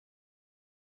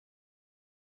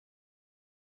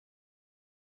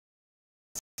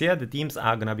So yeah, the teams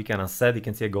are gonna be kind of set. You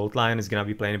can see a Gold Lion is gonna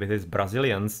be playing with his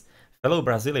Brazilians, fellow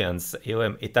Brazilians,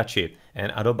 EOM Itachi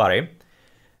and Bari.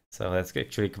 So that's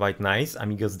actually quite nice.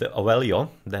 Amigos de Ovelio,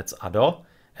 that's Ado,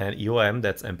 and EOM,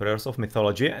 that's Emperors of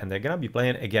Mythology, and they're gonna be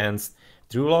playing against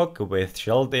trueloque with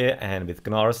Shelty and with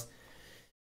Knorrs.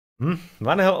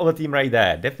 One hell of a team right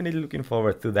there. Definitely looking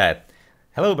forward to that.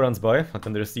 Hello, Bronze Boy.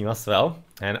 Welcome to the stream as well.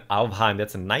 And Alfheim,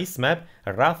 that's a nice map.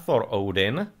 Thor,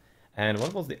 Odin. And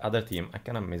what was the other team? I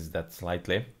kind of missed that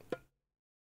slightly.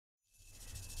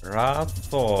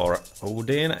 Thor,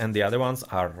 Odin, and the other ones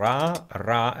are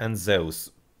Ra, and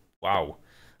Zeus. Wow,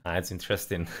 that's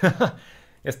interesting.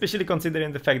 Especially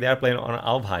considering the fact they are playing on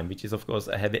Alfheim, which is of course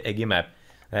a heavy eggy map.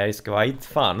 That is quite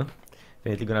fun.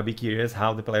 Definitely gonna be curious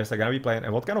how the players are gonna be playing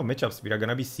and what kind of matchups we are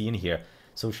gonna be seeing here.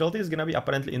 So Shelty is gonna be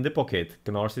apparently in the pocket.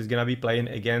 Knorrs is gonna be playing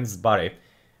against Bari.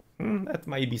 That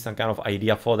might be some kind of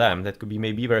idea for them. That could be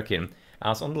maybe working.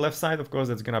 As on the left side, of course,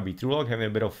 that's gonna be trueloque having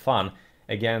a bit of fun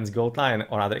against Gold Lion,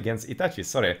 or rather against Itachi,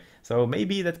 sorry. So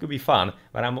maybe that could be fun,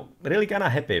 but I'm really kind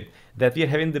of happy that we're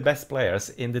having the best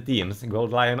players in the teams. Gold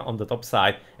Lion on the top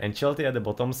side and Shelty at the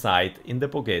bottom side in the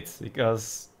pockets,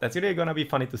 because that's really gonna be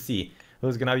funny to see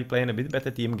who's gonna be playing a bit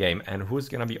better team game and who's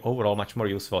gonna be overall much more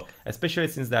useful, especially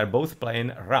since they're both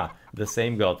playing Ra, the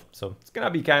same god. So it's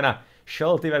gonna be kind of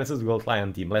Shelty versus Gold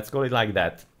Lion team, let's call it like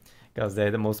that, because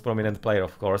they're the most prominent players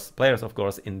of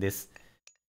course in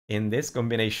this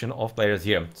combination of players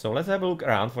here. So let's have a look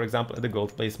around, for example, at the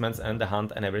gold placements and the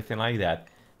hunt and everything like that.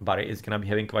 Bari is gonna be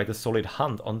having quite a solid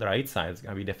hunt on the right side. It's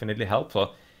gonna be definitely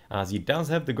helpful, as he does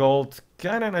have the gold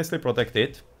kinda nicely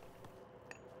protected.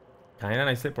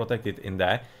 In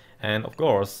there. And of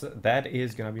course, that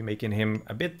is gonna be making him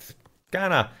a bit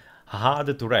kinda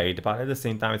harder to raid, but at the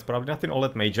same time, it's probably nothing all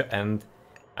that major. And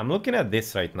I'm looking at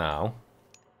this right now.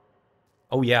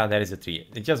 Oh yeah, there is a tree.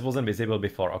 It just wasn't visible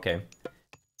before, okay.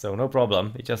 So no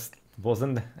problem, it just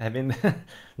wasn't having the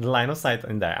line of sight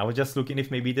in there. I was just looking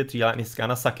if maybe the tree line is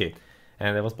kinda sucky.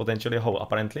 And there was potentially a hole,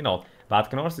 apparently not.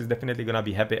 But Knorrs is definitely gonna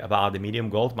be happy about the medium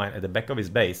gold mine at the back of his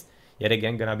base. Yet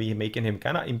again, gonna be making him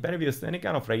kinda impervious to any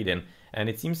kind of raiding. And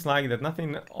it seems like that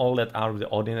nothing all that out of the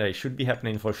ordinary should be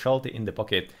happening for Shelty in the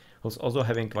pocket, who's also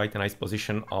having quite a nice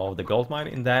position of the gold mine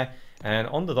in there. And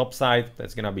on the top side,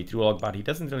 that's gonna be trueloque, but he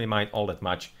doesn't really mind all that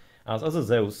much. As a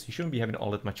Zeus, he shouldn't be having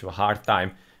all that much of a hard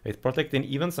time with protecting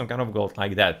even some kind of gold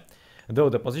like that. Though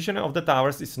the position of the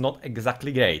towers is not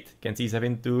exactly great. You can see he's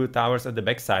having two towers at the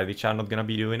backside, which are not gonna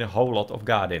be doing a whole lot of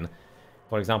guarding.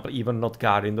 For example, even not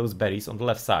guarding those berries on the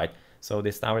left side. So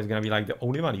this tower is gonna be like the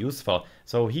only one useful.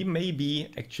 So he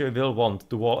maybe actually will want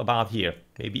to wall about here.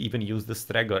 Maybe even use the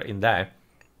straggler in there.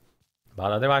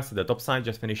 But otherwise, the top side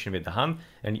just finishing with the hunt.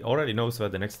 And he already knows where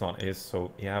the next one is.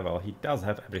 So yeah, well, he does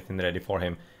have everything ready for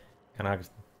him.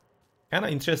 Kinda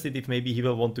interested if maybe he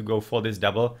will want to go for this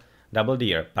double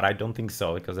deer. But I don't think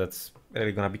so, because that's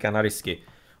really gonna be kinda risky.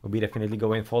 We'll be definitely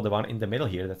going for the one in the middle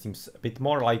here. That seems a bit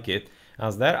more like it.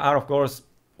 As there are, of course,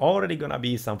 already gonna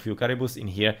be some few caribous in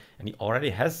here, and he already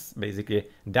has basically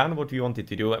done what we wanted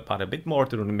to do, but a bit more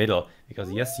to the middle, because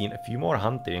he has seen a few more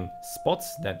hunting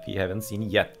spots that we haven't seen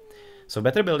yet. So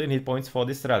better building hit points for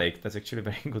this relic. That's actually a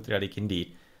very good relic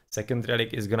indeed. Second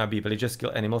relic is gonna be villagers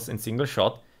kill animals in single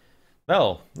shot.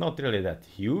 Well, not really that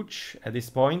huge at this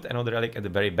point. Another relic at the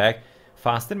very back.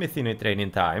 Faster Mythinoid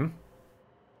training time.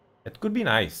 That could be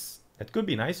nice. That could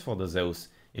be nice for the Zeus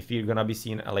if we're gonna be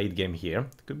seeing a late game here.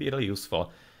 It could be really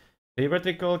useful.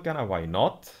 Theoretical, kinda why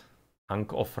not?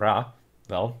 Hunk of Ra.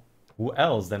 Well, who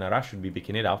else than a Ra should be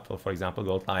picking it up for example,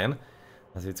 Gold Lion,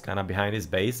 as it's kinda behind his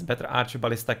base. Better Archer,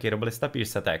 Ballista, Kiro, Ballista,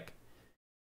 Pierce attack.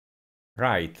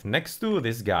 Right, next to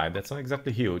this guy, that's not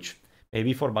exactly huge.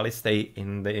 Maybe for Ballistae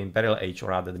in the Imperial Age,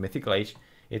 or rather the Mythical Age,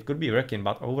 it could be working,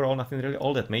 but overall nothing really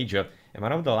all that major. And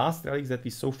one of the last relics that we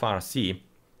so far see,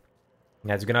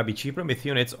 that's gonna be cheaper myth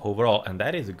units overall, and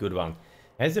that is a good one.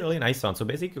 That's a really nice one. So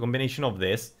basically a combination of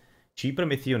this, cheaper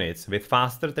myth units with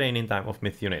faster training time of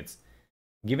myth units.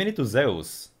 Giving it to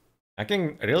Zeus, I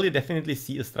can really definitely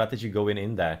see a strategy going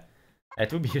in there.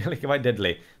 That would be really quite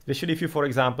deadly. Especially if you, for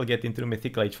example, get into the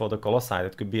Mythical Age for the Colossi.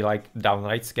 That could be like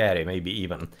downright scary, maybe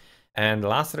even. And the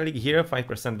last relic here,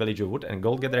 5% Villager Wood and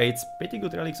Gold Gather rates, pretty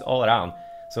good relics all around.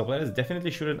 So players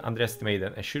definitely shouldn't underestimate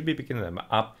them and should be picking them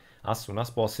up as soon as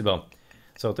possible.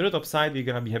 So to the top side, we're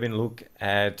gonna be having a look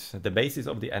at the bases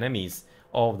of the enemies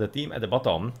of the team at the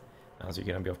bottom. As you're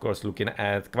gonna be, of course, looking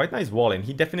at quite nice walling.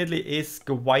 He definitely is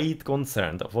quite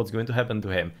concerned of what's going to happen to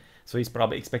him. So he's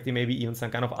probably expecting maybe even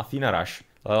some kind of Athena rush.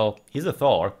 Well, he's a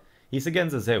Thor. He's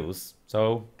against the Zeus.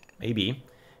 So maybe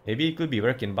it could be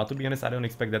working. But to be honest, I don't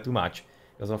expect that too much.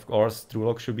 Because of course,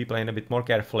 trueloque should be playing a bit more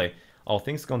carefully. all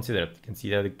things considered. You can see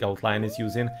that the Gold Lion is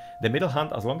using the middle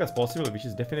hand as long as possible, which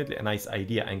is definitely a nice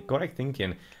idea and correct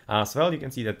thinking. As well, you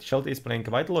can see that Shelty is playing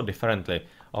quite a lot differently,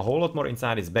 a whole lot more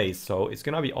inside his base, so it's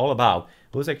gonna be all about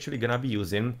who's actually gonna be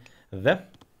using the...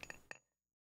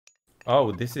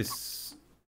 Oh, this is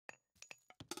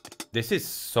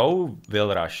so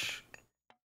Will Rush.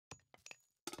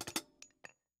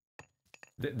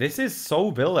 This is so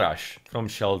Will Rush from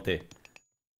Shelty,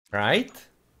 right?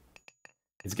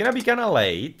 It's gonna be kinda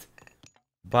late,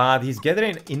 but he's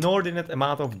gathering an inordinate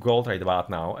amount of gold right about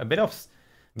now. A bit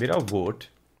of wood.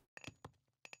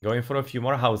 Going for a few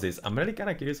more houses. I'm really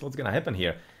kinda curious what's gonna happen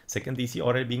here. Second DC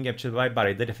already being captured by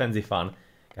Bari, the defensive one.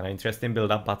 Kinda interesting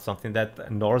build up, but something that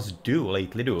Knorrs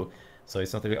lately do. So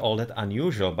it's not really all that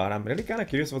unusual, but I'm really kinda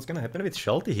curious what's gonna happen with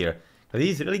Shelty here. But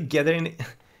he's really gathering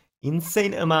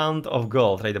insane amount of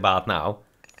gold right about now.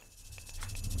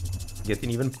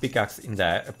 Getting even pickaxe in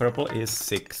there. Purple is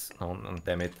 6. Oh,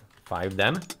 damn it. 5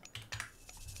 then.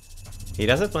 He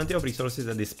does have plenty of resources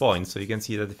at this point, so you can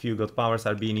see that a few god powers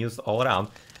are being used all around.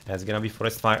 There's gonna be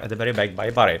forest fire at the very back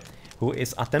by Bari, who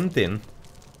is attempting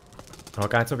all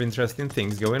kinds of interesting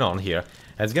things going on here.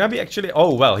 It's gonna be actually...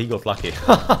 Oh, well, he got lucky.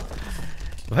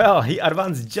 Well, he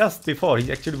advanced just before he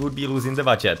actually would be losing the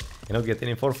budget. You know, getting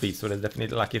in for free, so that's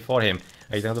definitely lucky for him.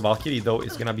 Right now, the Valkyrie, though,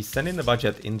 is gonna be sending the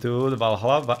budget into the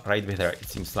Valhalla right with her, it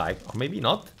seems like. Or maybe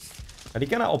not. But he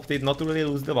kinda opted not to really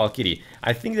lose the Valkyrie.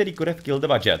 I think that he could have killed the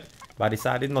budget, but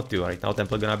decided not to. Right now,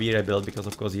 Temple gonna be rebuilt because,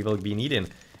 of course, he will be needing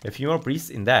a few more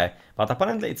priests in there. But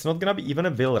apparently, it's not gonna be even a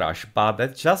Will Rush, but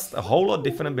that's just a whole lot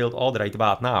different build all right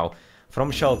about now. From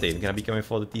Shelty, gonna be coming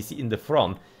for the TC in the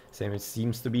front. Same it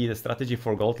seems to be the strategy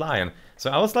for Gold Lion. So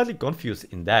I was slightly confused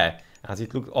in there, as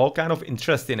it looked all kind of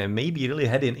interesting and maybe really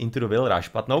heading into the Will Rush.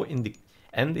 But no, in the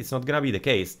end, it's not gonna be the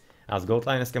case, as Gold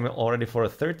Lion is coming already for a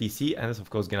third TC, and it's of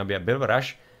course gonna be a bit of a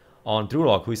rush on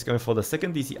trueloque, who is coming for the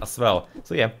second TC as well.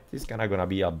 So yeah, this is kinda gonna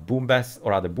be a boom fest,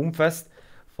 or rather boom fest,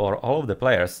 for all of the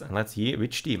players. And let's see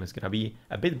which team is gonna be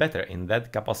a bit better in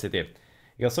that capacity.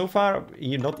 Because so far,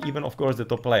 not even, of course, the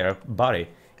top player, Bari,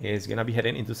 is gonna be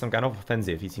heading into some kind of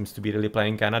offensive. He seems to be really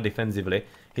playing kinda defensively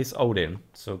his Odin.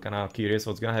 So kinda curious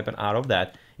what's gonna happen out of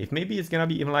that. If maybe it's gonna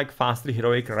be even like fastly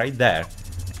heroic right there.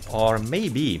 Or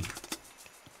maybe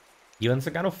even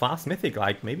some kind of fast mythic,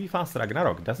 like maybe fast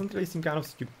Ragnarok. Doesn't really seem kind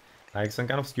of like some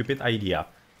kind of stupid idea.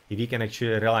 If he can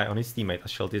actually rely on his teammate, as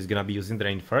Shelty is gonna be using the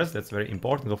rain first, that's very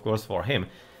important, of course, for him.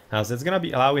 As it's gonna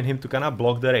be allowing him to kinda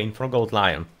block the rain from Gold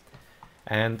Lion.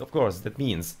 And of course, that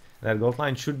means that Gold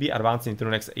Lion should be advancing to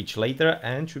the next age later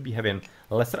and should be having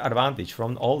lesser advantage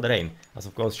from all the rain. As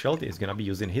of course, Shelty is gonna be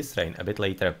using his rain a bit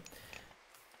later.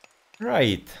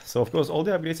 Right, so of course, all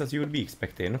the upgrades as you would be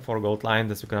expecting for Gold Lion,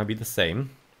 that's gonna be the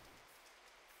same.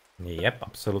 Yep,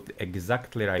 absolutely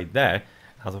exactly right there.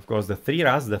 As of course, the 3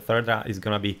 Ras, the third Ras is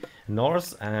gonna be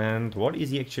Knorrs, and what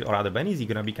is he actually, or rather, when is he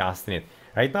gonna be casting it?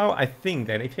 Right now, I think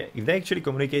that if they actually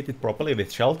communicated properly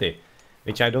with Shelty,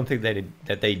 which I don't think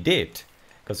that they did,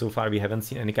 because so far we haven't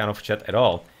seen any kind of chat at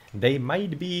all. They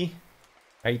might be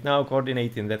right now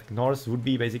coordinating that Knorrs would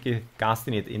be basically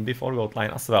casting it in before Gold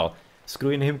Lion as well,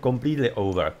 screwing him completely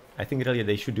over. I think really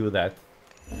they should do that.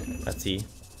 Let's see.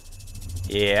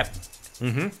 Yeah.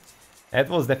 That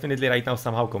was definitely right now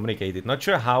somehow communicated. Not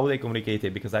sure how they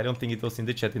communicated, because I don't think it was in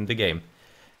the chat in the game.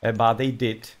 But they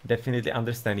did definitely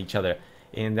understand each other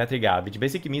in that regard, which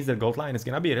basically means that Gold Lion is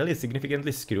gonna be really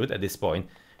significantly screwed at this point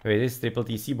with his triple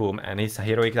TC boom, and his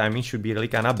heroic timing should be really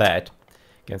kinda bad.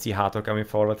 You can see Hathor coming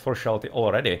forward for Shelty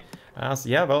already. As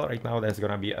yeah, well, right now there's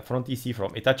gonna be a front TC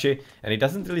from Itachi, and it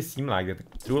doesn't really seem like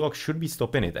that trueloque should be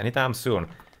stopping it anytime soon.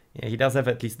 Yeah, he does have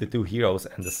at least the 2 heroes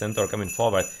and the centaur coming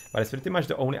forward, but it's pretty much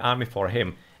the only army for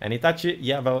him. And Itachi,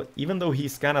 yeah, well, even though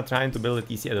he's kinda trying to build a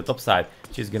TC at the top side,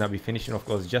 which is gonna be finishing, of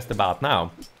course, just about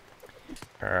now.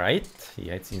 Alright,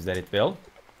 yeah, it seems that it will.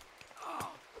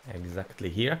 Exactly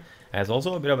here. There's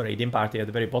also a bit of a raiding party at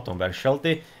the very bottom, where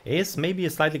Shelty is maybe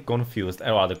slightly confused,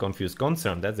 or rather confused,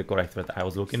 concerned, that's the correct word I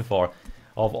was looking for.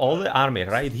 Of all the army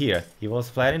right here, he was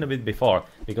flaring a bit before,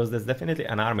 because there's definitely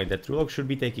an army that trueloque should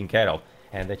be taking care of.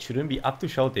 And that shouldn't be up to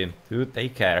Shelty to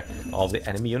take care of the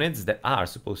enemy units that are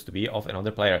supposed to be of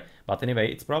another player. But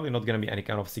anyway, it's probably not gonna be any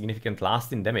kind of significant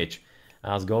lasting damage.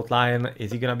 As Gold Lion,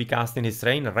 is he gonna be casting his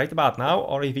rain right about now?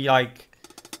 Or if he like...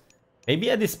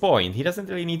 Maybe at this point, he doesn't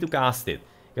really need to cast it.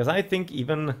 Because I think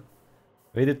even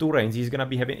with the 2 rains, he's gonna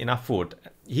be having enough food.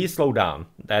 He's slowed down,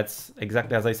 that's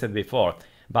exactly as I said before.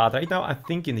 But right now I'm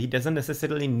thinking he doesn't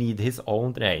necessarily need his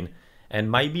own rain. And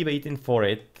might be waiting for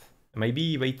it.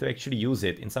 Maybe wait to actually use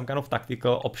it in some kind of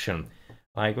tactical option.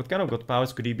 Like, what kind of god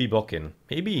powers could he be blocking?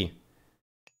 Maybe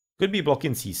could be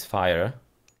blocking ceasefire.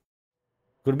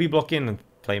 Could be blocking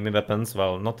flaming weapons.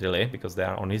 Well, not really, because they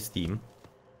are on his team.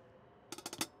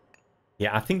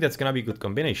 Yeah, I think that's gonna be a good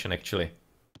combination, actually.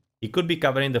 He could be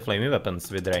covering the flaming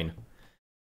weapons with rain.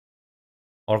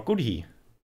 Or could he?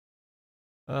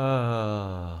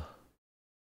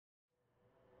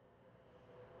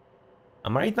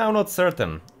 I'm right now not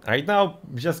certain. Right now,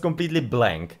 just completely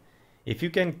blank. If you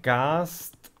can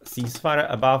cast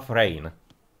Ceasefire above rain.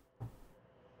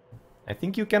 I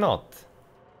think you cannot.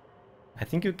 I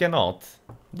think you cannot.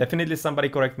 Definitely somebody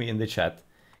correct me in the chat.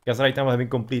 Because right now I'm having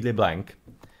completely blank.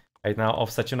 Right now of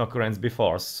such an occurrence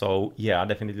before. So yeah,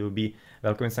 definitely would be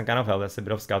welcoming some kind of help. That's a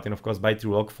bit of scouting, of course, by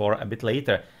trueloque for a bit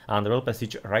later. Underworld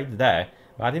Passage right there.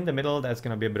 But in the middle, there's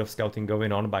gonna be a bit of scouting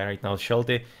going on by right now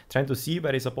Shelty, trying to see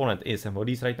where his opponent is and what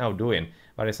he's right now doing.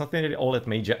 But it's not really all that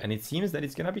major, and it seems that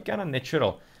it's gonna be kind of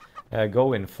natural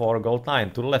going for gold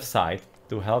line to the left side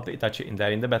to help Itachi in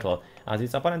there in the battle, as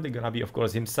it's apparently gonna be, of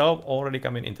course, himself already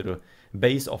coming into the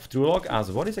base of trueloque,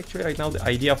 as what is actually right now the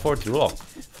idea for trueloque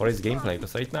for his gameplay,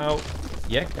 because right now,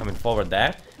 yeah, coming forward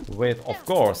there with, of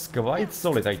course, quite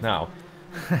solid right now.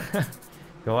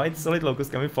 Quite solid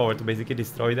Locust coming forward to basically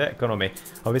destroy the economy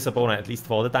of his opponent, at least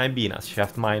for the time being, as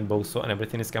Shaft Mine, Boso and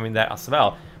everything is coming there as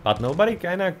well. But nobody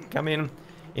kinda coming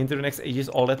into the next ages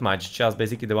all that much, just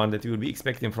basically the one that you would be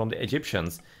expecting from the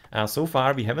Egyptians. So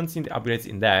far we haven't seen the upgrades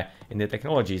in there, in the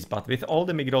technologies, but with all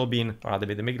the Migdol being, or rather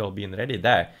with the Migdol being ready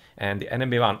there, and the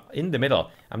enemy one in the middle,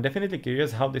 I'm definitely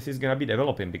curious how this is gonna be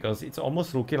developing, because it's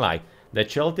almost looking like that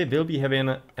Shelty will be having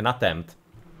an attempt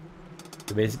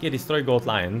to basically destroy Gold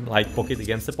Lion, like pocket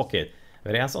against the pocket,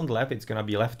 whereas on the left it's gonna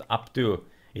be left up to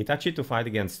Itachi to fight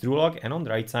against trueloque, and on the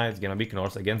right side it's gonna be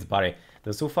Knorrs against Bari.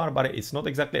 So, so far Bari is not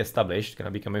exactly established,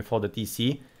 gonna be coming for the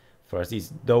TC. First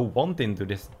he's though wanting to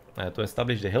to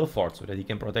establish the hill fort so that he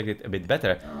can protect it a bit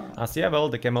better. As yeah, well,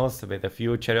 the camels with a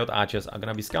few chariot archers are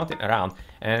gonna be scouting around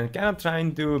and kind of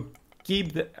trying to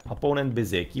keep the opponent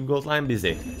busy, keep Gold Lion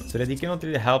busy, so that he cannot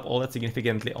really help all that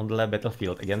significantly on the left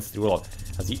battlefield against trueloque,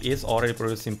 as he is already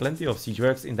producing plenty of siege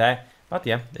works in there. But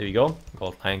yeah, there we go,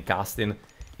 Gold Lion casting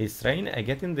his rain,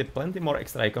 getting the plenty more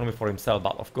extra economy for himself,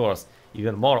 but of course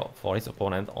even more for his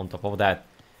opponent on top of that.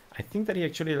 I think that he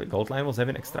actually, Gold Lion was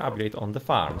having extra upgrade on the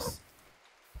farms.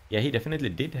 Yeah, he definitely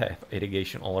did have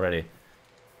irrigation already.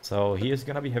 So he is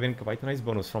gonna be having quite a nice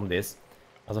bonus from this.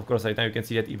 As of course right now you can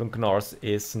see that even Knorrs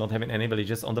is not having any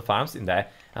villages on the farms in there,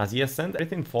 as he has sent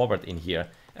everything forward in here.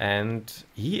 And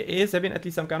he is having at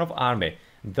least some kind of army.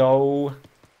 Though,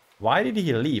 why did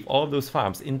he leave all of those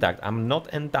farms intact? I'm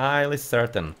not entirely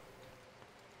certain.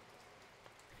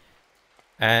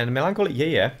 And Melancholy,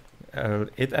 yeah,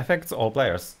 it affects all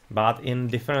players, but in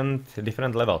different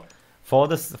level. For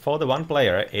the one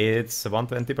player, it's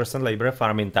 120% labor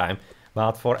farming time,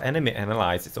 but for enemy and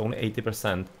allies, it's only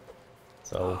 80%.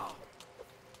 So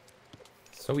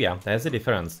yeah, there's a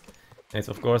difference. And it's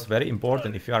of course very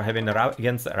important if you are having a Ra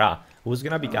against Ra, who's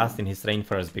gonna be casting his rain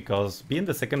first, because being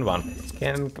the second one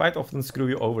can quite often screw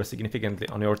you over significantly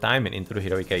on your timing into the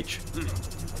heroic age.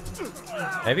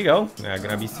 There we go. We're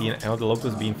gonna be seeing another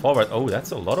Locust being forward. Oh,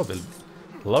 that's a lot of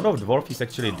dwarfies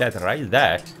actually dead right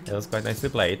there. That was quite nicely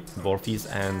played. Dwarfies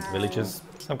and villages,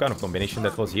 some kind of combination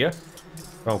that was here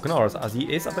from Knorrs, as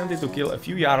he is attempting to kill a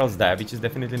few Jarls there, which is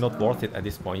definitely not worth it at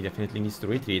this point. He definitely needs to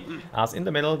retreat, as in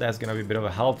the middle there's gonna be a bit of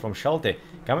a help from Shelty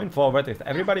coming forward, with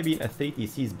everybody being at 3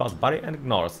 TCs but Bari and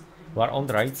Knorrs, who are on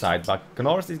the right side. But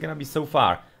Knorrs is gonna be so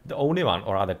far the only one,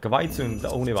 or rather quite soon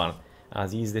the only one,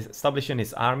 as he's establishing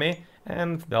his army,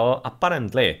 and well,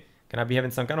 apparently gonna be having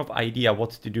some kind of idea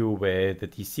what to do with the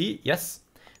TC. Yes,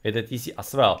 with the TC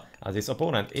as well, as his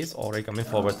opponent is already coming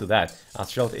forward to that, as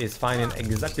Shelty is finding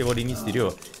exactly what he needs to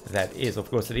do. That is,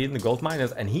 of course, reading the gold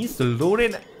miners, and he's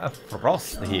luring a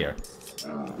frost here.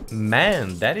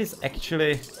 Man, that is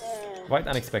actually quite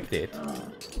unexpected.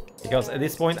 Because at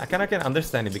this point, I kinda can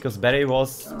understand it, because Bari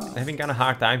was having kinda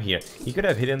hard time here. He could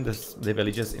have hidden the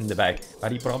villages in the back,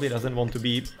 but he probably doesn't want to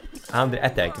be under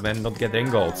attack when not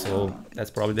getting gold, so that's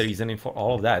probably the reasoning for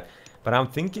all of that. But I'm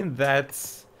thinking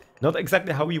that's not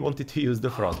exactly how he wanted to use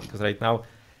the frost, because right now,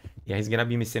 yeah, he's gonna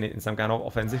be missing it in some kind of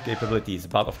offensive capabilities.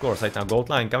 But of course, right now, Gold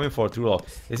Lion coming for trueloque.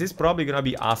 This is probably gonna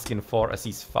be asking for a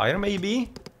ceasefire, maybe?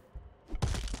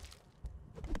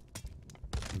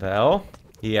 Well,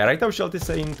 yeah, right now Shelty is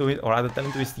saying to it, or rather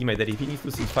telling to his teammate that if he needs to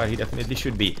ceasefire, he definitely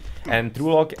should be. And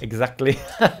trueloque, exactly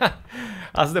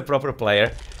as the proper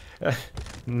player,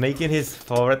 making his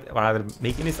forward, or rather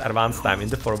making his advance time in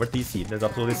the forward TC. That's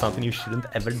absolutely something you shouldn't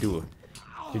ever do.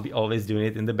 Should be always doing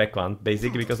it in the background,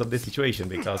 basically because of this situation.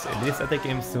 Because if this attack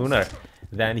came sooner,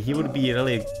 then he would be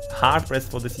really hard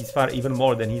pressed for the ceasefire even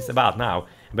more than he's about now.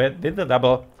 But with the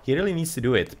double, he really needs to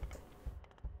do it.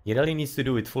 He really needs to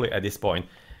do it fully at this point.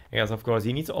 Because of course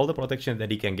he needs all the protection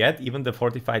that he can get, even the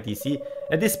fortified TC.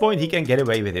 At this point he can get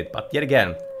away with it, but yet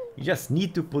again, you just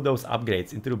need to put those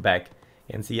upgrades into the back.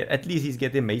 And see, at least he's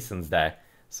getting masons there.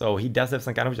 So he does have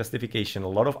some kind of justification. A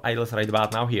lot of idols right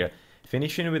about now here.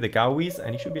 Finishing with the Cowies,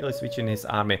 and he should be able to switch in his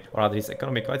army, or rather his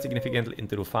economy, quite significantly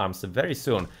into the farms very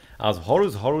soon. As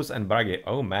Horus, and Bari.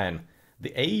 Oh man,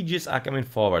 the ages are coming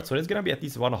forward. So there's gonna be at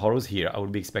least one Horus here, I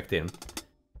would be expecting.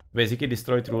 Basically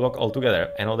destroy trueloque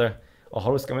altogether. Another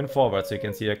Horus coming forward, so you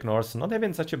can see that Knorrs not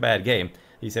having such a bad game.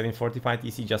 He's having 45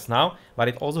 TC just now, but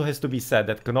it also has to be said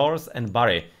that Knorrs and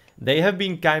Bari, they have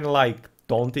been kind of like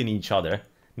taunting each other.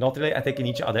 Not really attacking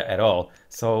each other at all.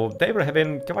 So they were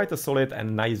having quite a solid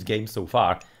and nice game so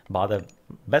far. But the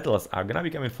battles are gonna be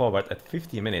coming forward at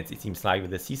 50 minutes, it seems like,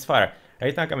 with the ceasefire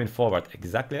right now coming forward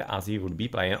exactly as he would be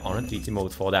playing on a treaty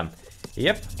mode for them.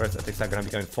 Yep, first attacks are gonna be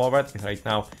coming forward. Right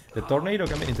now the tornado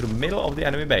coming into the middle of the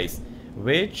enemy base.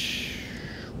 Which,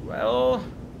 well,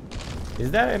 is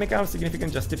there any kind of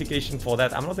significant justification for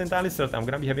that? I'm not entirely certain. I'm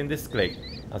gonna be having this click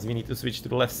as we need to switch to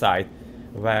the left side,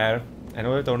 where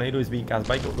another tornado is being cast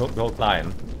by Gold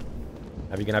Lion.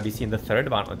 Are we gonna be seeing the third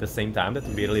one at the same time? That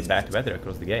would be really bad weather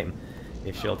across the game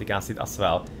if Shelty casts it as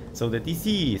well. So the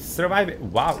TC survived,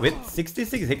 wow, with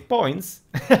 66 hit points.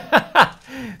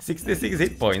 66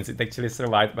 hit points, it actually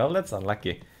survived. Well, that's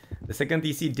unlucky. The second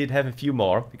TC did have a few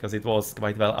more because it was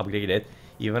quite well upgraded.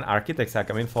 Even architects are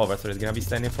coming forward, so it's gonna be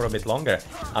standing for a bit longer.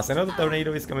 As another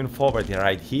tornado is coming forward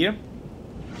right here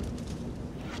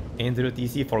into the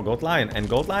TC for Gold Lion, and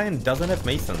Gold Lion doesn't have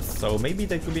masons, so maybe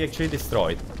they could be actually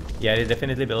destroyed. Yeah, it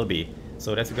definitely will be.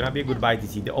 So that's gonna be a goodbye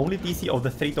TC. The only TC of the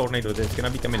 3 tornadoes that's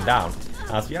gonna be coming down.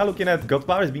 As we are looking at God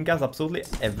Powers being cast absolutely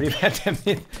everywhere.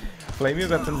 Flaming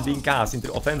weapons being cast into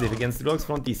the offensive against Trueloque's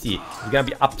front TC. He's gonna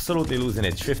be absolutely losing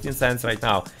it. Shifting sands right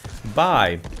now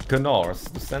by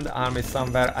Knorrs to send the army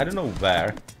somewhere. I don't know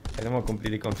where. I'm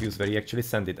completely confused where he actually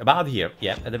sent it. About here,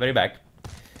 yeah, at the very back.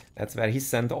 That's where he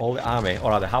sent all the army,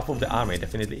 or rather half of the army.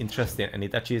 Definitely interesting, and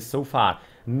Itachi is so far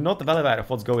not well aware of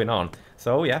what's going on.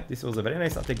 So yeah, this was a very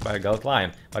nice attack by Gold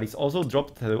Lion, but he's also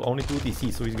dropped only 2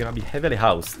 TC, so he's gonna be heavily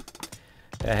housed.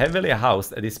 Heavily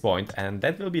housed at this point, and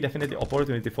that will be definitely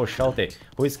opportunity for Shelty,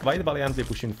 who is quite valiantly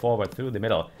pushing forward through the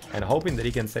middle and hoping that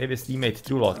he can save his teammate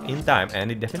trueloque in time,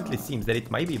 and it definitely seems that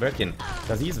it might be working,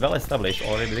 because he's well established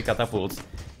already with the catapults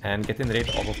and getting rid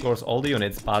of course all the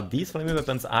units, but these flaming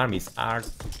weapons armies are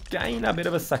kinda bit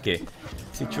of a sucky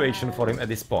situation for him at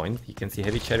this point. You can see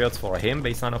heavy chariots for him,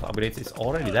 baseline of upgrades is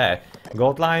already there.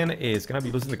 Gold Lion is gonna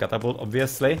be losing the catapult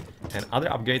obviously, and other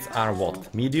upgrades are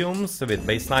what? Mediums with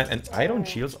baseline and iron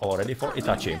shields already for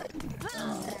Itachi.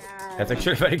 That's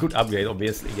actually a very good upgrade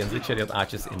obviously against the chariot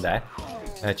archers in there.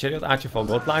 Chariot archer for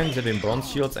Gold Lion is having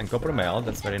bronze shields and copper mail,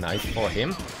 that's very nice for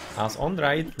him. As on the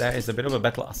right, there is a bit of a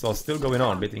battle as well still going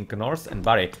on between Knorrs and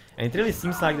Bari, and it really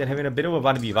seems like they're having a bit of a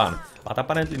 1v1, but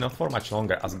apparently not for much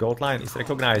longer, as Gold Lion is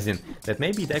recognizing that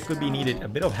maybe there could be needed a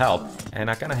bit of help,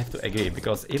 and I kinda have to agree,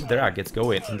 because if Dra gets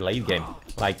going in the late game,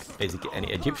 like basically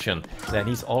any Egyptian, then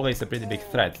he's always a pretty big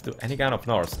threat to any kind of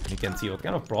Norse, and you can see what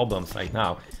kind of problems right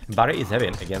now Bari is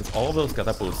having against all of those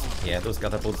catapults. Yeah, those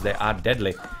catapults, they are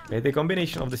deadly, with the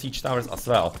combination of the siege towers as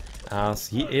well, as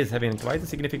he is having quite a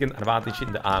significant advantage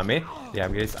in the army. The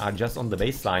upgrades are just on the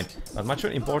baseline, but much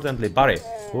more importantly Bari,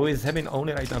 who is having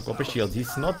only right now copper shields.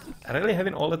 He's not really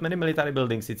having all that many military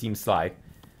buildings, it seems like.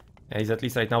 He's at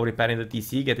least right now repairing the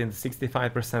TC, getting the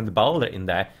 65% Balder in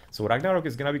there, so Ragnarok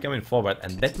is gonna be coming forward,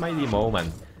 and that might be the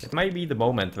moment. It might be the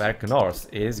moment where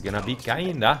Knorrs is gonna be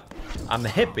kinda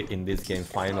unhappy in this game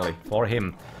finally, for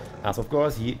him. As of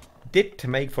course he did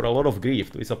make for a lot of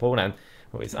grief to his opponent,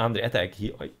 who is under attack.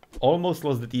 He almost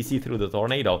lost the TC through the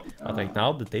tornado, but right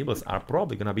now the tables are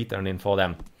probably gonna be turning for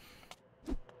them.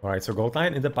 Alright, so Gold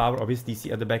Lion in the power of his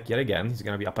TC at the back yet again. He's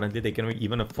gonna be apparently taking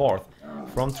even a 4th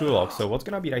from trueloque. So what's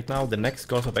gonna be right now the next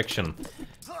course of action?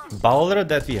 Balder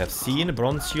that we have seen,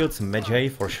 bronze shields, Magi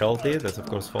for Shelty, that's of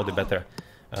course for the better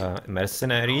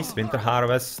mercenaries, Winter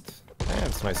Harvest,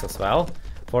 that's nice as well.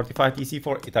 45 TC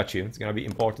for Itachi, it's gonna be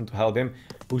important to help him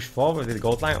push forward with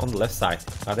Gold Lion on the left side.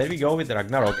 Now there we go with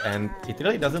Ragnarok, and it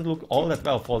really doesn't look all that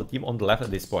well for the team on the left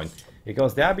at this point,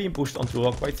 because they are being pushed on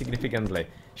trueloque quite significantly.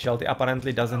 Shelty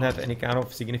apparently doesn't have any kind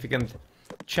of significant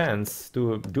chance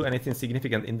to do anything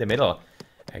significant in the middle,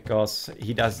 because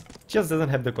he just doesn't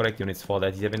have the correct units for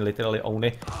that. He's having literally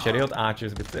only chariot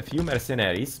archers with a few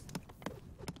mercenaries,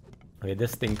 with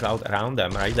this sting cloud around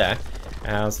them right there.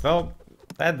 As well,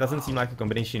 that doesn't seem like a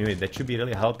combination unit that should be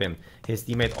really helping his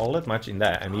teammate all that much in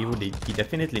there, and he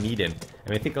definitely needed a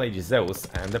Mythical Age Zeus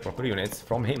and the proper units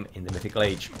from him in the Mythical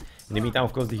Age. In the meantime,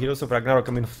 of course, the Heroes of Ragnarok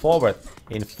coming forward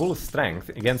in full strength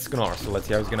against Knorrs, so let's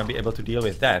see how he's gonna be able to deal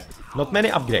with that. Not many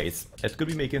upgrades, that could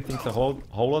be making things a whole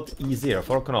lot easier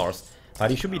for Knorrs,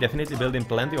 but he should be definitely building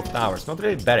plenty of towers, not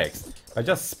really barracks, but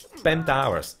just spam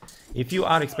towers. If you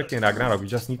are expecting Ragnarok, you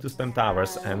just need to spam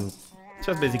towers and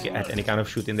just basically add any kind of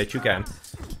shooting that you can.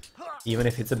 Even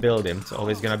if it's a building, it's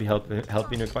always gonna be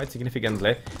helping you quite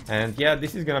significantly. And yeah,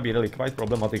 this is gonna be really quite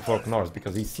problematic for Knorrs,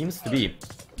 because he seems to be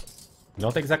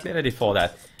not exactly ready for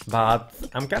that. But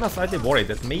I'm kind of slightly worried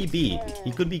that maybe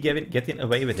he could be getting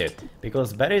away with it,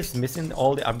 because Bari is missing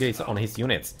all the upgrades on his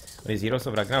units. On his Heroes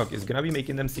of Ragnarok is gonna be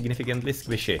making them significantly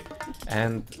squishy.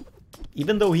 And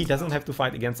even though he doesn't have to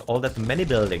fight against all that many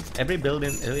buildings, every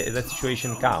building in that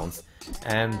situation counts.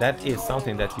 And that is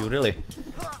something that you really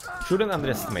shouldn't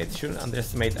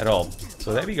underestimate at all.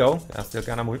 So there we go, I'm still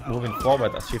kind of moving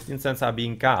forward as shifting sands are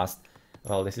being cast.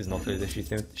 Well, this is not really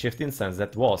the shifting sands,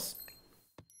 that was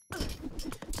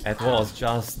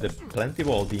just the plenty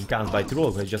wall being cast by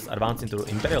Trueloque, which just advanced into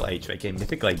Imperial Age, aka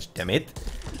Mythical Age, damn it.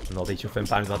 Not Age of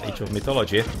Empires, but Age of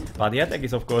Mythology. But the attack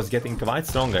is of course getting quite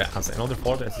stronger as another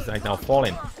fortress is right now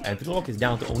falling, and Trueloque is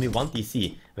down to only 1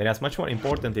 TC, whereas much more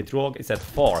importantly, Trueloque is at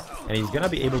 4, and he's gonna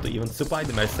be able to even supply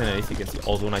the mercenaries, you can see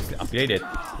also nicely upgraded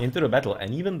into the battle,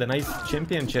 and even the nice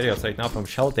champion chariots right now from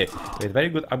Shelty with very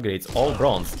good upgrades, all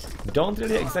bronze, don't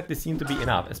really exactly seem to be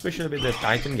enough, especially with the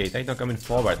Titan Gate right now coming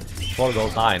forward for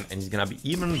gold line, and he's gonna be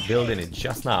even building it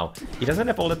just now. He doesn't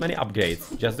have all that many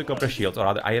upgrades, just the copper shields or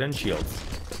rather iron shields,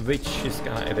 which is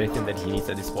kinda everything that he needs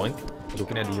at this point.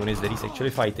 Looking at the units that he's actually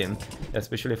fighting,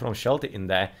 especially from Shelty in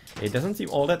there, it doesn't seem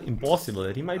all that impossible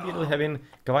that he might be really having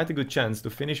quite a good chance to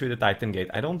finish with the Titan Gate.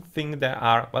 I don't think there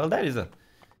are, well, there is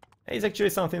actually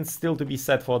something still to be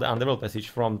said for the Underworld Passage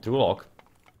from Trueloque.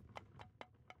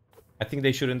 I think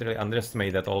they shouldn't really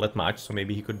underestimate that all that much, so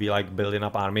maybe he could be like building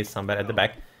up armies somewhere at the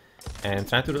back and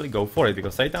trying to really go for it,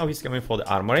 because right now he's coming for the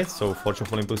armory, so Forge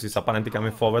of Olympus is apparently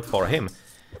coming forward for him.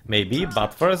 Maybe,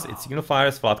 but first it's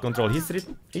Signifiers, Flood Control, he's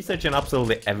researching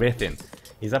absolutely everything.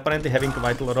 He's apparently having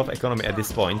quite a lot of economy at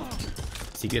this point.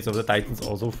 Secrets of the Titans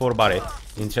also for Bari,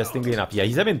 interestingly enough. Yeah,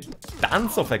 he's having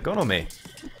tons of economy.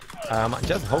 I'm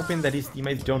just hoping that his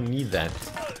teammates don't need that.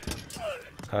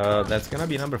 That's gonna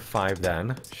be number 5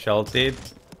 then. Shelty,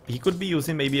 he could be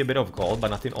using maybe a bit of gold, but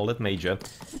nothing all that major.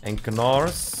 And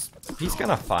Knorrs, he's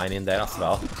kind of fine in there as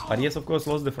well, but he has of course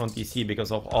lost the front TC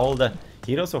because of all the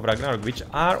Heroes of Ragnarok, which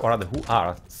are, or rather who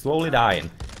are, slowly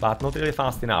dying, but not really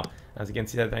fast enough. As you can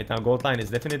see that right now, Goldline is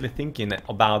definitely thinking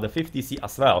about the 50C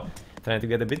as well, trying to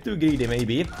get a bit too greedy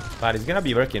maybe, but it's gonna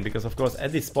be working, because of course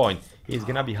at this point he's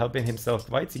gonna be helping himself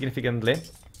quite significantly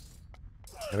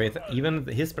with even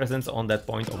his presence on that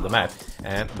point of the map.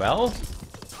 And well,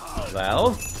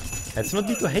 let's not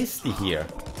be too hasty here.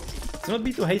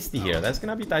 There's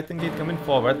gonna be Titan Gate coming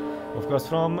forward, of course,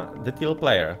 from the teal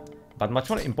player. But much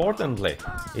more importantly,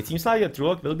 it seems like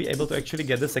Trueloque will be able to actually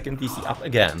get the second TC up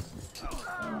again.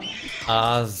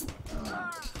 As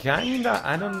kinda,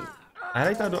 I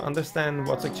right now don't understand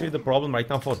what's actually the problem right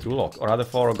now for Trueloque, or rather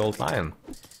for Gold Lion.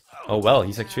 Oh well,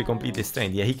 he's actually completely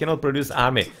strained. Yeah, he cannot produce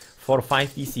army for 5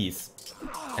 TCs.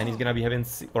 And he's gonna be having,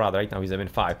 or rather right now he's having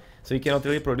 5. So he cannot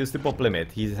really produce the pop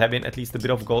limit. He's having at least a bit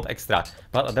of gold extra,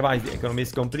 but otherwise the economy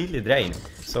is completely drained.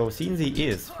 So since he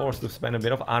is forced to spend a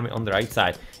bit of army on the right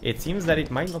side, it seems that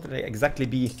it might not really exactly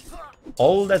be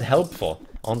all that helpful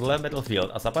on the left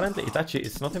battlefield, as apparently Itachi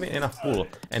is not having enough pull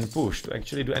and push to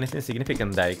actually do anything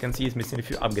significant there. You can see he's missing a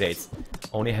few upgrades,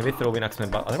 only heavy throwing axemen,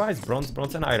 but otherwise bronze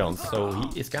and iron, so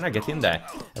he is kinda getting there.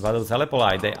 But those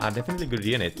Helepoli, they are definitely good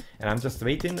unit, and I'm just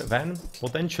waiting when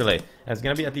potentially there's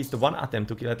gonna be at least one attempt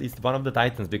to kill at least one of the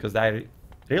Titans, because I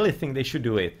really think they should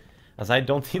do it, as I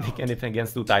don't think they can defend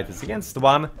against 2 Titans. Against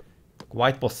 1,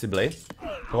 quite possibly,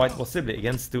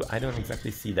 against 2, I don't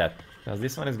exactly see that, because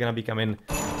this one is gonna be coming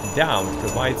down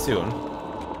quite soon.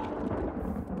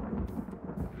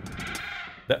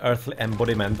 The earthly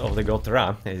embodiment of the god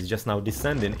Ra is just now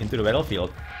descending into the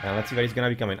battlefield, and let's see where he's gonna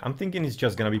be coming. I'm thinking he's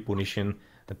just gonna be punishing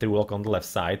the Trueloque on the left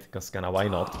side, because kinda why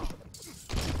not.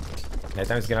 That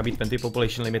time it's gonna be 20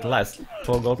 population limit less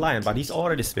for Gold Lion, but he's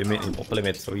already swimming in pop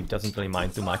limit, so he doesn't really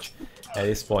mind too much at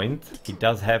this point. He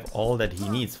does have all that he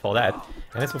needs for that,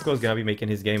 and it's of course gonna be making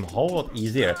his game a whole lot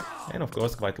easier, and of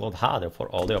course quite a lot harder for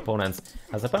all the opponents,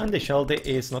 as apparently Shelty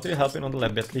is not really helping on the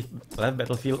left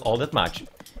battlefield all that much. You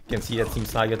can see that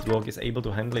seems like Trueloque is able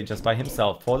to handle it just by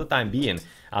himself for the time being,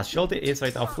 as Shelty is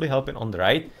right now fully helping on the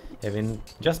right. Having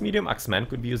just medium axemen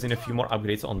could be using a few more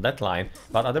upgrades on that line,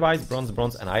 but otherwise bronze,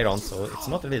 bronze and iron, so it's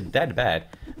not really that bad,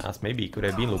 as maybe it could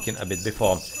have been looking a bit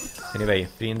before. Anyway,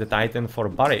 freeing the Titan for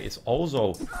Bari is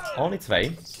also on its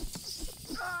way.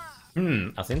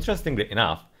 As interestingly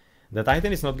enough, the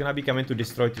Titan is not gonna be coming to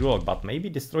destroy trueloque, but maybe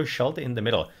destroy Shelty in the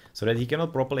middle, so that he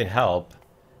cannot properly help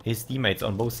his teammates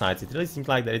on both sides. It really seems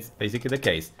like that it's basically the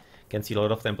case. Can see a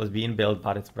lot of temples being built,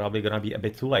 but it's probably gonna be a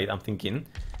bit too late, I'm thinking.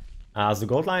 As the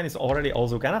gold line is already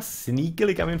also kind of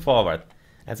sneakily coming forward.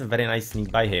 That's a very nice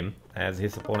sneak by him, as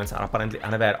his opponents are apparently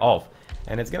unaware of.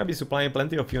 And it's gonna be supplying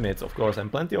plenty of units, of course, and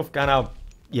plenty of kind of...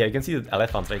 Yeah, you can see the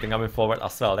elephants right coming forward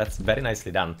as well. That's very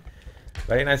nicely done.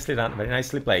 Very nicely done, very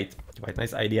nicely played. Quite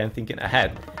nice idea and thinking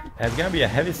ahead. And it's gonna be a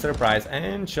heavy surprise,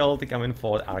 and Shelty coming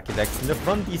forward, architects in the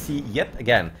front DC yet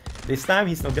again. This time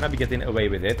he's not gonna be getting away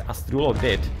with it, as trueloque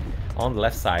did on the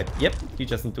left side. Yep, you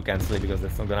just need to cancel it because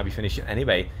that's not gonna be finishing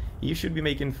anyway. You should be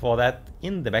making for that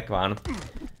in the back one.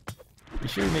 You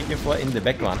should be making for in the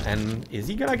back one. And is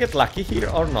he gonna get lucky here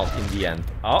or not in the end?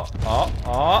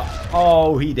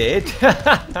 Oh, he did.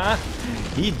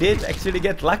 He did actually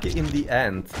get lucky in the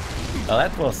end. Well,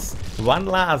 that was one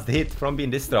last hit from being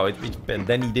destroyed, which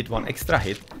then he did one extra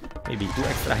hit. Maybe two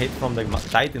extra hits from the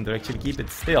Titan to actually keep it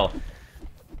still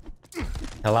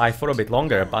alive for a bit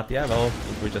longer, but yeah, well,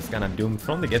 it was just kind of doomed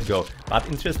from the get-go. But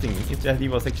interesting that he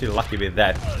was actually lucky with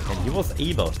that, and he was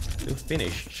able to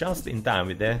finish just in time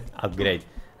with the upgrade.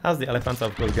 As the elephants are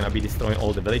of course gonna be destroying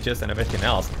all the villages and everything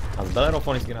else, as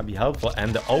Bellerophon is gonna be helpful,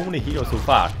 and the only hero so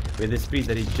far with this priest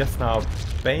that is just now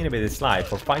paying with his life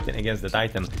for fighting against the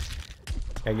Titan.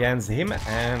 Against him,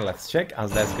 and let's check,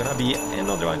 as there's gonna be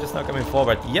another one just now coming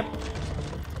forward. Yep.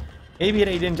 Maybe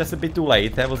Raiden just a bit too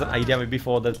late. There was an idea maybe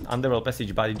before the underworld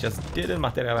passage, but it just didn't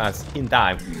materialize in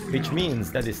time, which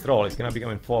means that this troll is gonna be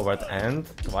coming forward and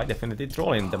quite definitely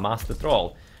trolling the master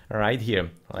troll right here.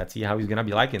 Let's see how he's gonna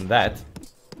be liking that.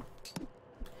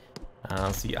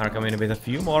 As we are coming with a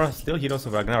few more still heroes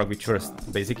of Ragnarok, which were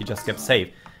basically just kept safe,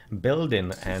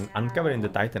 building and uncovering the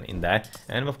Titan in there,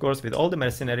 and of course with all the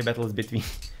mercenary battles between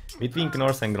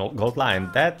Knorrs and Gold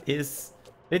Lion, that is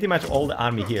pretty much all the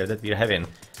army here that we're having.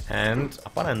 And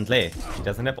apparently, he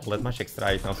doesn't have all that much extra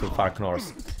right now so far,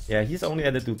 Knorrs. Yeah, he's only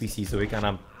at the 2 TC, so he kind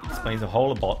of explains a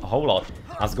whole lot.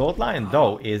 As Gold Lion,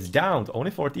 though, is down to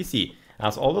only 4 TC.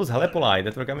 As all those Helepoli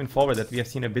that were coming forward that we have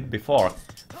seen a bit before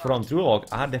from trueloque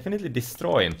are definitely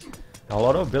destroying a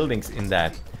lot of buildings in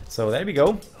that. So there we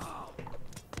go.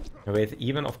 With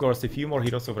even, of course, a few more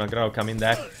heroes of Ragnarok coming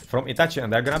there from Itachi,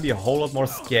 and they're gonna be a whole lot more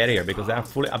scarier because they are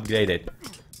fully upgraded.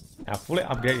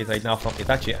 Right now from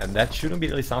Itachi, and that shouldn't be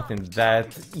really something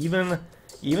that even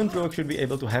trueloque should be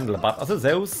able to handle. But as a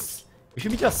Zeus, we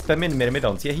should be just spamming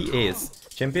Myrmidons. Yeah, he is.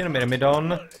 Champion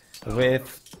Myrmidon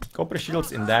with copper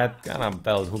shields in that kind of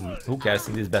belt. Who cares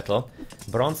in this battle?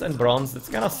 Bronze and bronze, that's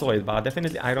kind of solid, but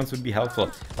definitely irons would be helpful.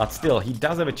 But still, he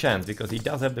does have a chance because he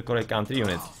does have the correct counter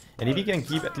units. And if he can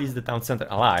keep at least the town center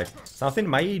alive, something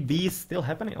might be still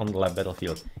happening on the left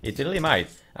battlefield. It really might.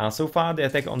 So far, the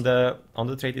attack on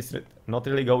the trait is not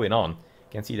really going on. You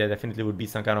can see there definitely would be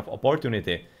some kind of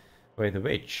opportunity with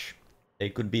which they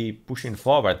could be pushing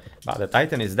forward. But the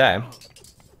Titan is there.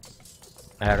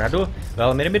 Radu,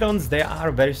 well, Myrmidons, they are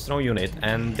a very strong unit,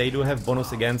 and they do have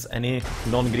bonus against any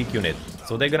non-Greek unit.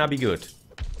 So they're gonna be good.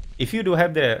 If you do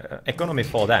have the economy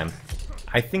for them,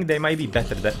 I think they might be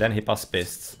better than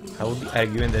Hippaspists. I would be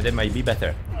arguing that they might be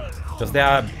better, because they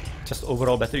are just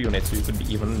overall better units, so you could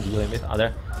be even dealing with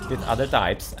other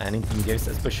types, and in team games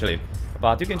especially.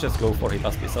 But you can just go for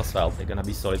Hippaspists as well, they're gonna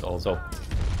be solid also.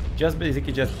 Just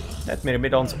basically just that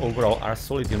Myrmidons overall are a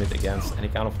solid unit against any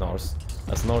kind of Knorrs,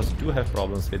 as Knorrs do have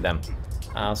problems with them,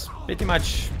 as pretty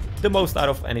much the most out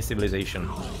of any civilization.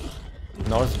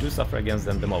 Knorrs do suffer against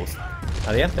them the most.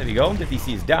 At the end, there we go, the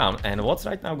TC is down, and what's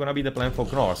right now gonna be the plan for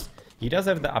Knorrs? He does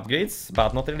have the upgrades,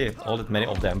 but not really all that many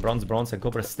of them. Bronze, bronze, and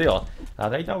copper still.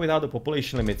 Right now, without the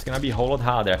population limit, it's gonna be a whole lot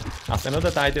harder. As another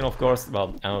Titan, of course,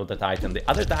 well, another Titan, the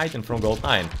other Titan from Gold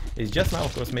 9 is just now,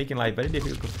 of course, making life very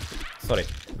difficult. Sorry,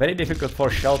 very difficult for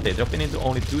Shelty, dropping into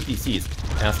only 2 TCs.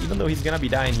 As even though he's gonna be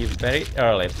dying here very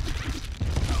early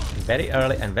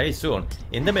and very soon.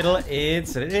 In the middle,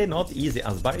 it's really not easy,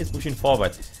 as Bari is pushing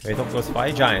forward with, of course,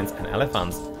 5 giants and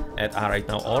elephants that are right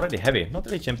now already heavy, not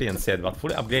really champions yet, but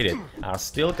fully upgraded, are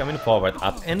still coming forward.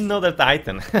 At another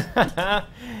Titan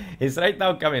is right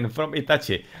now coming from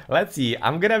Itachi. Let's see,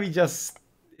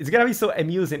 it's gonna be so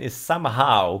amusing if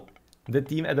somehow the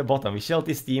team at the bottom,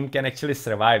 Shelty's team, can actually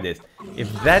survive this.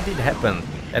 If that did happen,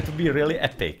 that would be really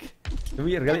epic. It would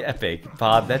be really epic,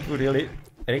 but that would really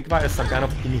requires some kind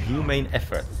of inhumane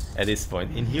effort at this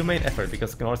point. Inhumane effort,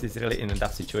 because Knorrs is really in a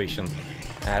tough situation.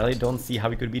 I really don't see how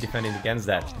he could be defending against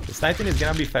that. This Titan is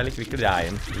gonna be fairly quickly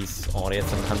dying. He's only at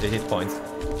some 100 hit points.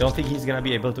 Don't think he's gonna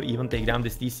be able to even take down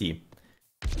this TC.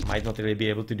 Might not really be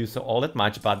able to do so all that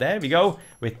much, but there we go.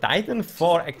 With Titan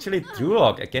 4 actually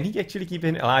trueloque. Can he actually keep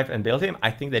him alive and build him? I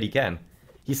think that he can.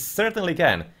 He certainly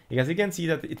can. Because you can see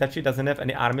that Itachi doesn't have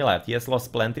any army left. He has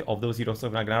lost plenty of those Heroes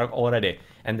of Ragnarok already.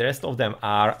 And the rest of them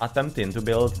are attempting to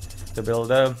build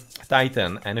a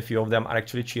Titan. And a few of them are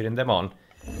actually cheering them on.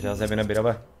 Just having a bit of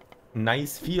a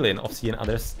nice feeling of seeing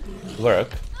others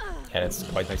work. Yeah, it's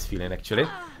quite nice feeling actually.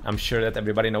 I'm sure that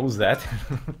everybody knows that.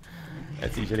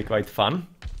 That's usually quite fun.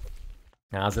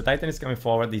 Now, as the Titan is coming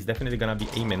forward, he's definitely gonna be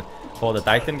aiming for the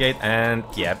Titan Gate, and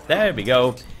yeah, there we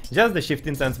go. Just the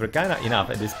shifting sense were kinda enough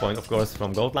at this point, of course,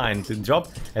 from Gold Line to drop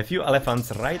a few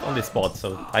elephants right on the spot.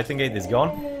 So Titan Gate is gone,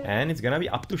 and it's gonna be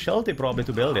up to Shelty probably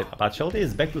to build it. But Shelty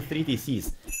is back to 3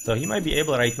 TCs, so he might be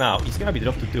able right now. He's gonna be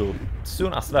dropped to 2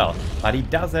 soon as well, but he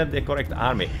does have the correct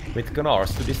army with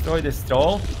Knorrs to destroy this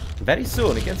troll very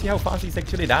soon. You can see how fast he's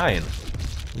actually dying.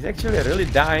 He's actually really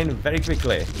dying very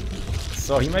quickly.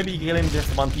 So he might be killing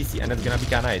just 1 TC and it's gonna be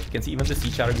kinda it. You can see even the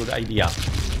siege are a good idea.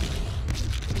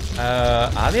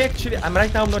 Are they actually... I'm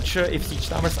right now not sure if siege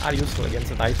towers are useful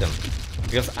against a Titan.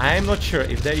 Because I'm not sure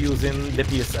if they're using the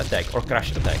pierce attack or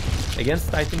crush attack.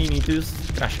 Against Titan you need to use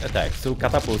crush attack, so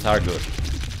catapults are good.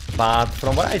 But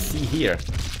from what I see here...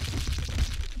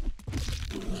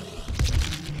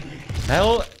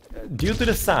 Well, due to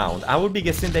the sound, I would be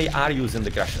guessing they are using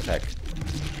the crush attack.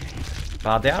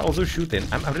 But they are also shooting.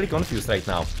 I'm really confused right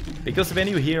now. Because when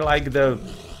you hear like the...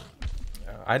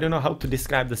 I don't know how to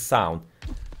describe the sound.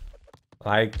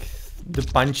 Like the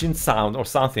punching sound or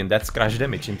something, that's crush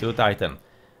damage into the Titan.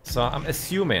 So I'm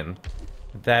assuming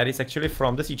that it's actually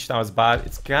from the siege towers, but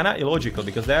it's kinda illogical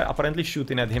because they're apparently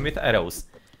shooting at him with arrows.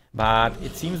 But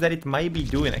it seems that it might be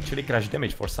doing actually crush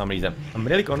damage for some reason. I'm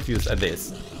really confused at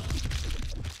this.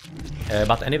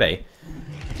 But anyway,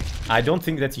 I don't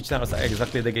think that siege towers are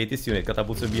exactly the greatest unit.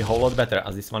 Catapults would be a whole lot better,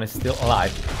 as this one is still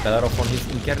alive. Bellerov on his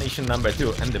incarnation number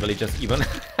 2, and the villagers even...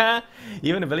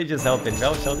 even the villagers helping.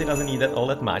 Well, Shelty doesn't need that all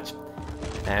that much.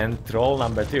 And troll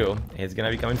number 2 is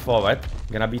gonna be coming forward.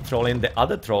 Gonna be trolling the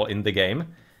other troll in the game,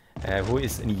 who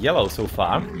is in yellow so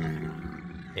far.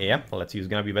 Yeah, let's see who's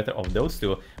gonna be better of those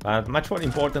two. But much more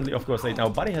importantly, of course, right now,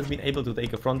 Bari has been able to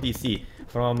take a front DC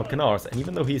from Knorrs, and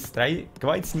even though he's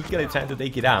quite sneakily trying to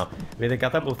take it down with a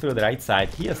catapult through the right side,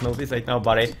 he has noticed right now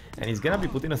Bari, and he's gonna be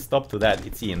putting a stop to that,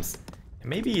 it seems.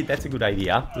 Maybe that's a good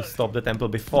idea, to stop the temple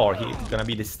before he's gonna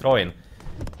be destroying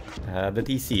the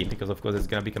TC, because of course it's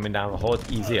gonna be coming down a whole lot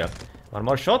easier. One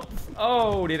more shot.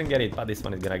 Oh, didn't get it, but this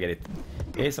one is gonna get it.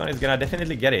 Okay, this one is gonna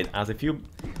definitely get it, as a few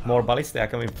more ballistae are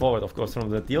coming forward, of course, from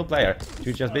the teal player,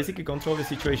 to just basically control the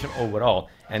situation overall.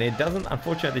 And it doesn't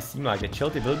unfortunately seem like that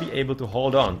Shelty will be able to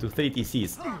hold on to 3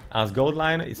 TCs, as Gold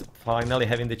Line is finally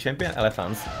having the champion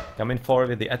elephants coming forward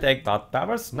with the attack. But that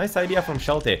was nice idea from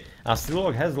Shelty, as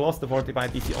trueloque has lost the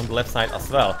 45 TC on the left side as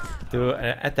well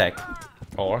to attack.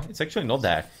 Or, it's actually not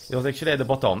there, it was actually at the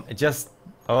bottom. Just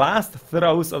last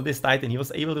throws of this Titan, he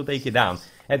was able to take it down.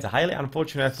 It's highly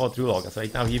unfortunate for trueloque, as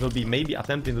right now he will be maybe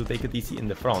attempting to take a TC in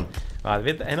the front. But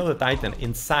with another Titan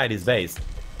inside his base,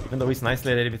 even though he's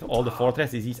nicely ready with all the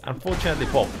fortresses, he's unfortunately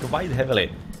popped quite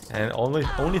heavily. And only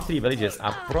 3 villages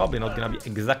are probably not gonna be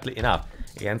exactly enough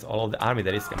against all of the army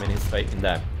that is coming his way in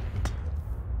there.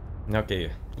 Okay,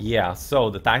 yeah, so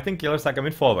the Titan killers are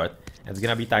coming forward. It's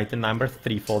gonna be Titan number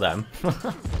 3 for them.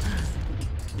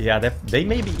 Yeah, they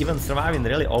may be even surviving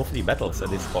really all 3 battles at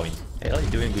this point. They're really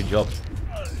doing a good job.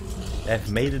 They've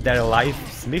made it their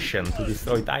life's mission to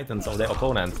destroy Titans of their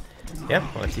opponents. Yep,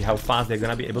 let's see how fast they're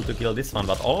gonna be able to kill this one.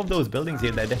 But all of those buildings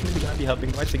here, they're definitely gonna be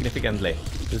helping quite significantly.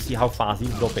 To see how fast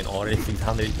he's dropping, already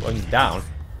 600 points down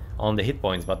on the hit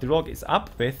points. But trueloque is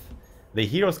up with the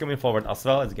heroes coming forward as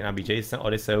well. It's gonna be Jason,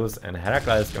 Odysseus, and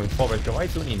Heracles coming forward quite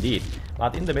soon indeed.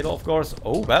 But in the middle, of course,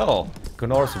 oh well,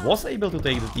 Knorrs was able to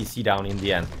take the TC down in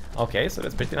the end. Okay, so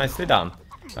that's pretty nicely done.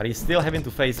 But he's still having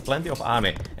to face plenty of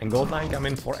army, and Gold Line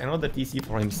coming for another TC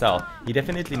for himself. He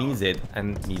definitely needs it,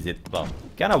 well,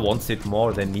 kinda wants it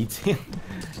more than needs it.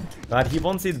 But he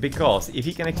wants it because if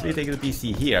he can actually take the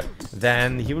TC here,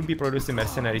 then he will be producing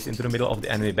mercenaries into the middle of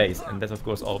the enemy base, and that's of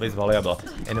course always valuable.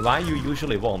 And why you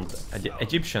usually want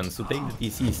Egyptians to take the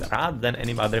TCs rather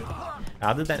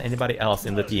than anybody else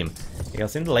in the team.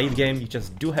 Because in the late game you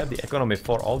just do have the economy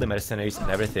for all the mercenaries and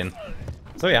everything.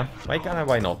 So yeah,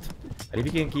 why not? But if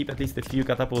he can keep at least a few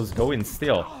catapults going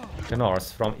still,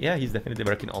 Knorrs from... Yeah, he's definitely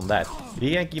working on that. If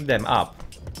he can keep them up...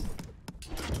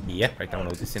 Yeah, right now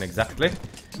noticing exactly.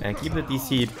 and keep the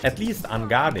TC at least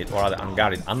unguarded, or rather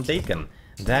unguarded, untaken,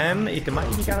 then it might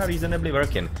be kind of reasonably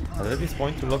working. But at this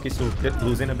point, trueloque is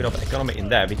losing a bit of economy in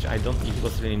there, which I don't think he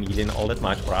was really needing all that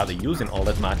much, or rather using all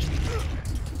that much.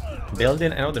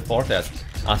 Building another fortress,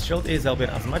 as Shelty is helping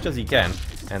as much as he can,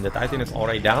 and the Titan is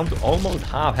already down to almost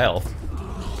half health.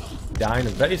 Dying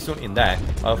very soon in there.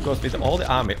 Of course, with all the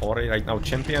army already right now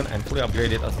champion and fully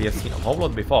upgraded, as we have seen a whole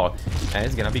lot before, and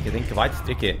it's gonna be getting quite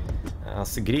tricky.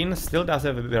 As Green still does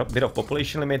have a bit of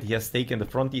population limit, he has taken the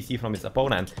front TC from his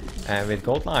opponent, and with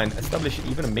Gold Line establishing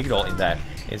even a Migdol in there,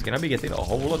 it's gonna be getting a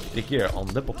whole lot trickier on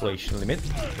the population limit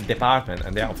department,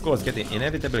 and they are of course getting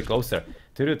inevitably closer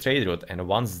to the trade route, and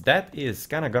once that is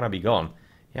kinda gonna be gone,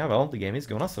 yeah, well, the game is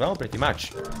gonna swell pretty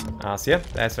much. As yeah,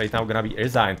 that's right now gonna be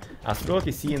resigned. As trueloque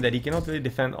is seeing that he cannot really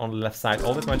defend on the left side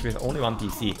all that much with only one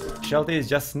TC. Shelty is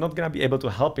just not gonna be able to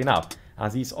help enough,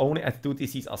 as he's only at 2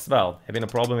 TCs as well, having a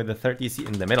problem with the third TC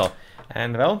in the middle.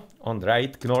 And well, on the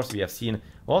right, Knorrs we have seen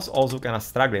was also kinda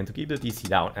struggling to keep the TC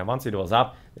down, and once it was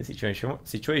up, the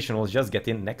situation was just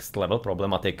getting next level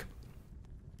problematic.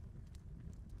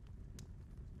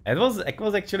 It was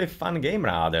actually a fun game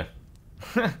rather.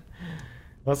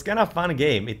 It was kind of fun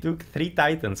game. It took 3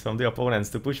 Titans from the opponents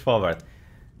to push forward.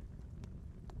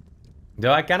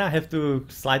 Though I kinda have to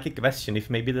slightly question if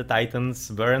maybe the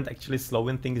Titans weren't actually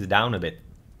slowing things down a bit.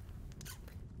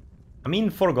 I mean,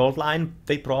 for Gold Line,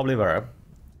 they probably were.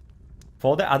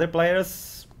 For the other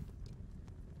players...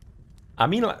 I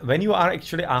mean, when you are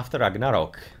actually after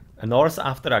Ragnarok, a Norse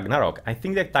after Ragnarok, I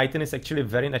think that Titan is actually a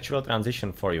very natural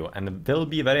transition for you and will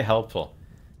be very helpful.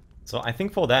 So I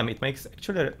think for them it makes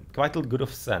actually quite a good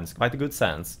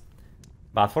sense.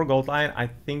 But for Gold Line, I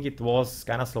think it was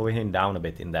kind of slowing him down a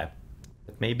bit in there.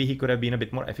 But maybe he could have been a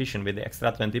bit more efficient with the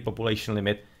extra 20 population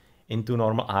limit into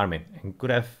normal army, and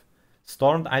could have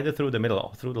stormed either through the middle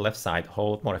or through the left side a whole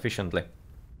lot more efficiently.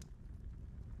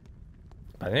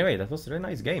 But anyway, that was a really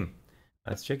nice game.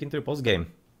 Let's check into the post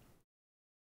game.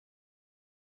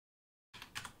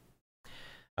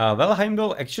 Well,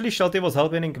 Heimdall, actually Shelty was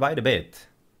helping him quite a bit.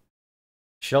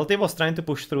 Shelty was trying to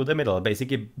push through the middle,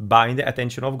 basically buying the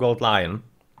attention of Gold Lion.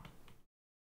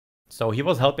 So he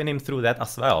was helping him through that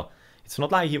as well. It's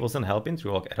not like he wasn't helping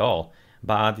trueloque at all.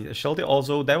 But Shelty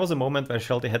also, there was a moment where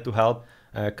Shelty had to help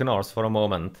Knorrs for a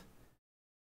moment.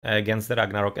 Against the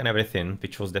Ragnarok and everything,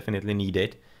 which was definitely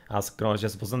needed. As Knorrs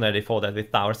just wasn't ready for that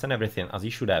with towers and everything, as he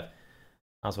should have.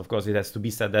 As of course it has to be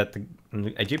said that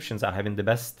the Egyptians are having the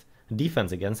best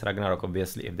defense against Ragnarok,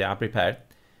 obviously, if they are prepared.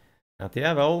 But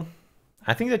yeah, well...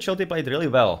 I think that Shelty played really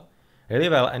well,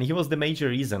 and he was the major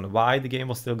reason why the game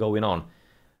was still going on.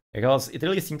 Because it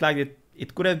really seemed like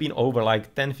it could have been over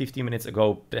like 10-15 minutes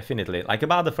ago, definitely. Like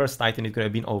about the first Titan it could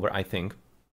have been over, I think.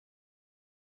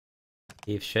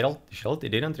 If Shelty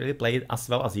didn't really play it as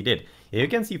well as he did. Here you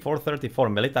can see 434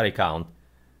 military count.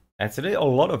 That's really a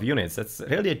lot of units. That's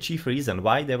really a chief reason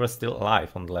why they were still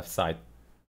alive on the left side.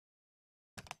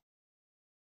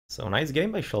 So nice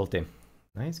game by Shelty.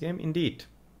 Nice game indeed.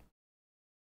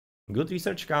 Good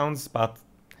research counts, but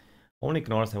only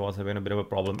Knorrs was having a bit of a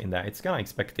problem in there. It's kind of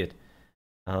expected,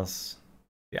 as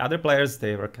the other players,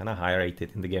 they were kind of high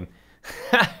rated in the game.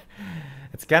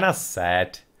 It's kind of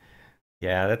sad.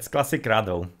 Yeah, that's classic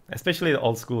Rado, especially the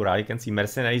old school, right? You can see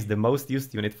Mercenary is the most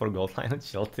used unit for Gold Line and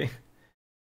Shelty.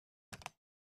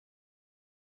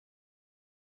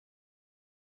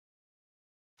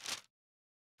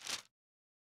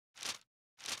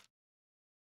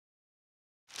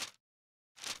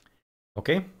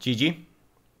 Okay, GG.